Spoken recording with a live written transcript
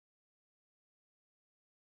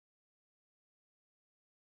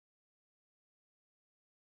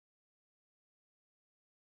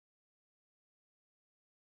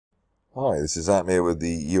Hi, this is Zach here with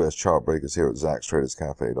the US Chartbreakers here at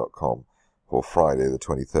Zach'sTradersCafe.com for Friday the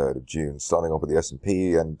 23rd of June. Starting off with the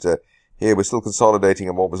S&P, and here we're still consolidating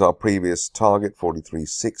on what was our previous target,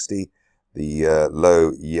 43.60. The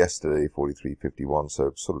low yesterday, 43.51,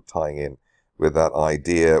 so sort of tying in with that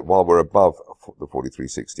idea. While we're above the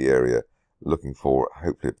 43.60 area, looking for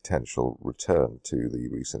hopefully a potential return to the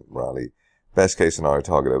recent rally. Best case scenario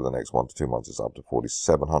target over the next 1 to 2 months is up to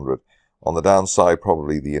 4,700. On the downside,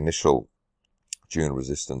 probably the initial June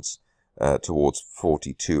resistance towards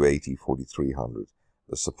 4280, 4300,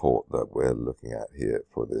 the support that we're looking at here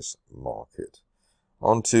for this market.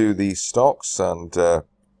 On to the stocks, and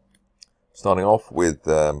starting off with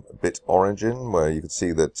BitOrigin, where you can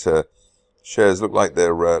see that shares look like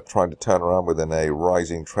they're trying to turn around within a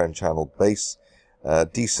rising trend channel base.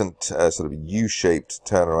 Decent sort of U-shaped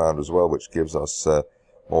turnaround as well, which gives us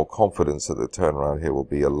more confidence that the turnaround here will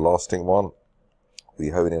be a lasting one.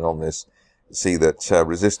 We hone in on this, see that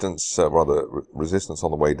resistance on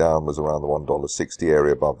the way down was around the $1.60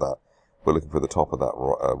 area. Above that, we're looking for the top of that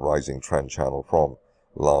rising trend channel from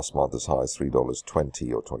last month as high as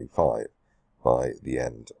 $3.20 or 25 by the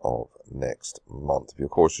end of next month. If you're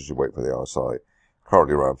cautious, you wait for the RSI,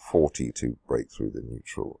 currently around 40, to break through the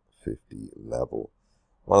neutral 50 level.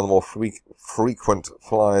 One of the more frequent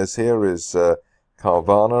flyers here is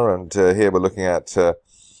Carvana, and here we're looking at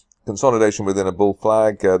consolidation within a bull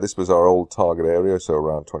flag. This was our old target area, so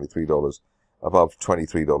around $23, above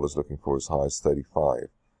 $23, looking for as high as 35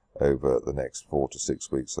 over the next 4 to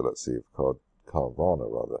 6 weeks. So let's see if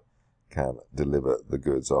Carvana can deliver the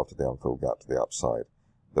goods after the unfilled gap to the upside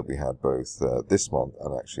that we had both this month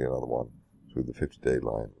and actually another one through the 50-day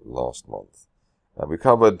line last month. And we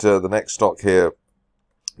covered the next stock here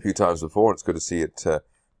a few times before. It's good to see it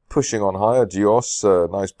pushing on higher. Dios,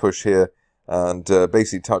 nice push here, and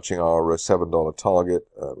basically touching our $7 target,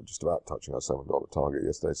 just about touching our $7 target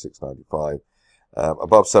yesterday, $6.95.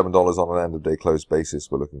 Above $7 on an end-of-day close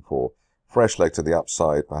basis, we're looking for fresh leg to the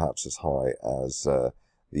upside, perhaps as high as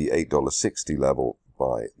the $8.60 level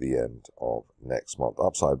by the end of next month.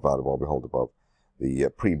 Upside value while we hold above the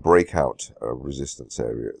pre-breakout resistance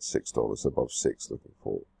area at $6, above 6, looking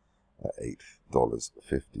for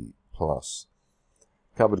 $8.50 plus.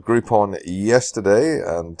 Covered Groupon yesterday,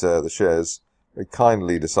 and the shares very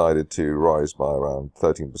kindly decided to rise by around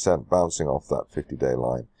 13%, bouncing off that 50-day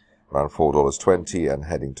line around $4.20 and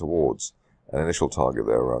heading towards an initial target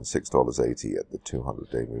there around $6.80 at the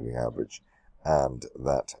 200-day moving average, and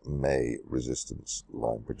that May resistance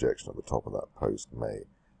line projection at the top of that post-May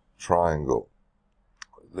triangle.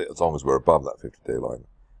 As long as we're above that 50-day line,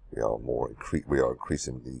 we are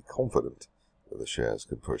increasingly confident that the shares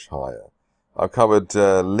could push higher. I've covered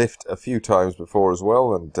Lyft a few times before as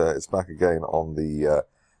well, and it's back again on the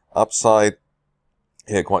upside.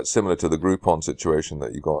 Here, quite similar to the Groupon situation,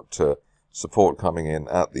 that you got support coming in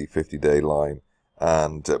at the 50-day line,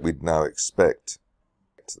 and we'd now expect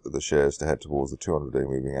the shares to head towards the 200-day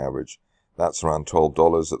moving average. That's around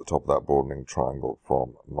 $12 at the top of that broadening triangle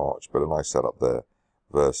from March, but a nice setup there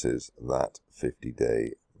versus that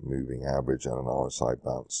 50-day moving average and an RSI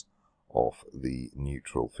bounce off the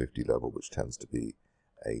neutral 50 level, which tends to be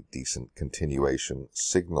a decent continuation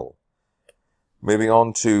signal. Moving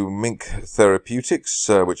on to Mink Therapeutics,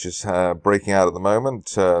 which is breaking out at the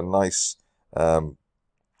moment. Nice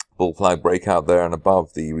bull flag breakout there and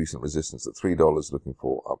above the recent resistance at $3, looking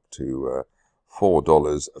for up to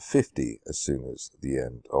 $4.50 as soon as the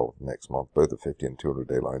end of next month. Both the 50 and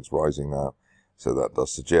 200-day lines rising now, so that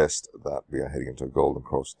does suggest that we are heading into a golden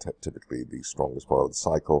cross, typically the strongest part of the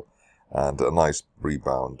cycle, and a nice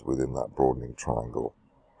rebound within that broadening triangle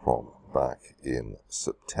from back in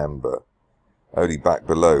September. Only back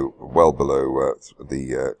below, well below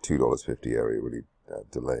the $2.50 area, really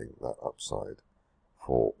delaying that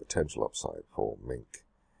potential upside for Mink.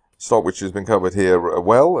 Stock which has been covered here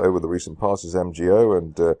well over the recent past is MGO,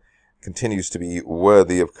 and continues to be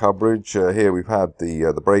worthy of coverage. Here we've had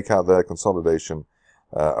the breakout there, consolidation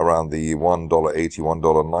around the $1.80,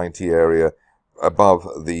 $1.90 area,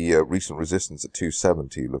 above the recent resistance at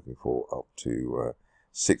 $2.70, looking for up to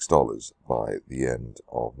 $6 by the end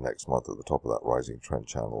of next month at the top of that rising trend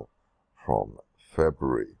channel from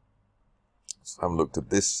February. So I haven't looked at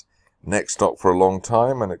this next stock for a long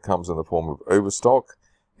time, and it comes in the form of Overstock.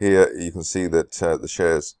 Here you can see that the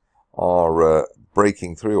shares are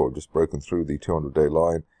breaking through, or just broken through, the 200-day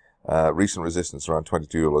line. Recent resistance around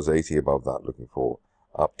 $22.80, above that looking for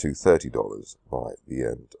up to $30 by the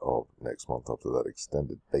end of next month after that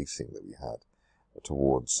extended basing that we had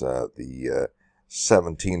towards the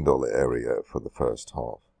 $17 area for the first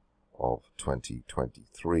half of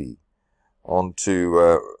 2023. On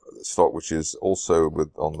to stock which is also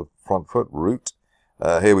on the front foot, Root.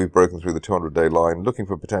 Here we've broken through the 200-day line, looking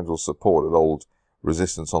for potential support at old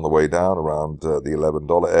resistance on the way down around the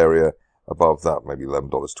 $11 area. Above that, maybe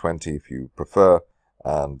 $11.20 if you prefer.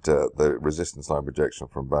 And the resistance line projection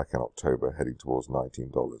from back in October heading towards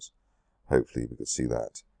 $19. Hopefully we could see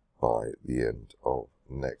that by the end of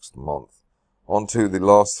next month. On to the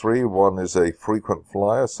last three. One is a frequent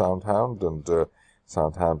flyer, SoundHound and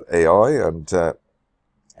SoundHound AI. And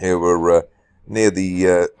here we're near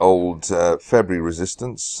the old February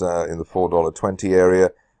resistance in the $4.20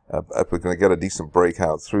 area. We're going to get a decent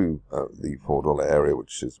breakout through the $4 area,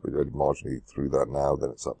 which is we're only marginally through that now. Then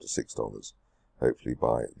it's up to $6, hopefully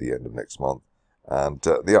by the end of next month. And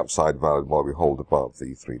the upside valid while we hold above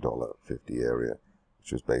the $3.50 area,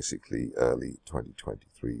 which is basically early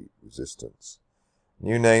 2023 resistance.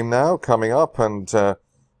 New name now coming up, and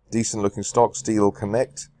decent looking stock, Steel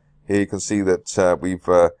Connect. Here you can see that we've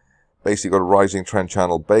basically got a rising trend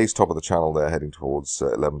channel base, top of the channel there, heading towards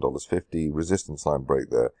 $11.50. Resistance line break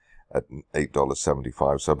there at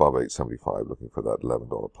 $8.75, so above $8.75, looking for that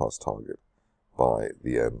 $11 plus target by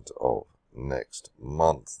the end of next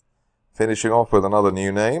month. Finishing off with another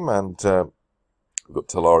new name, and we've got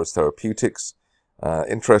Talaris Therapeutics.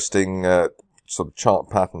 Interesting sort of chart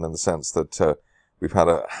pattern in the sense that we've had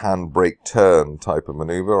a handbrake turn type of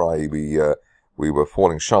maneuver, i.e. we were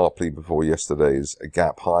falling sharply before yesterday's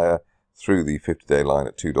gap higher through the 50-day line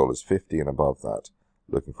at $2.50 and above that,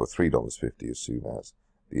 looking for $3.50 as soon as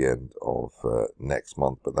the end of next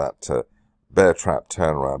month. But that bear trap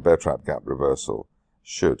turnaround, bear trap gap reversal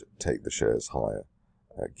should take the shares higher,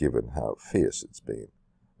 given how fierce it's been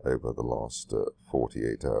over the last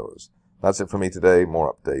 48 hours. That's it for me today.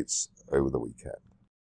 More updates over the weekend.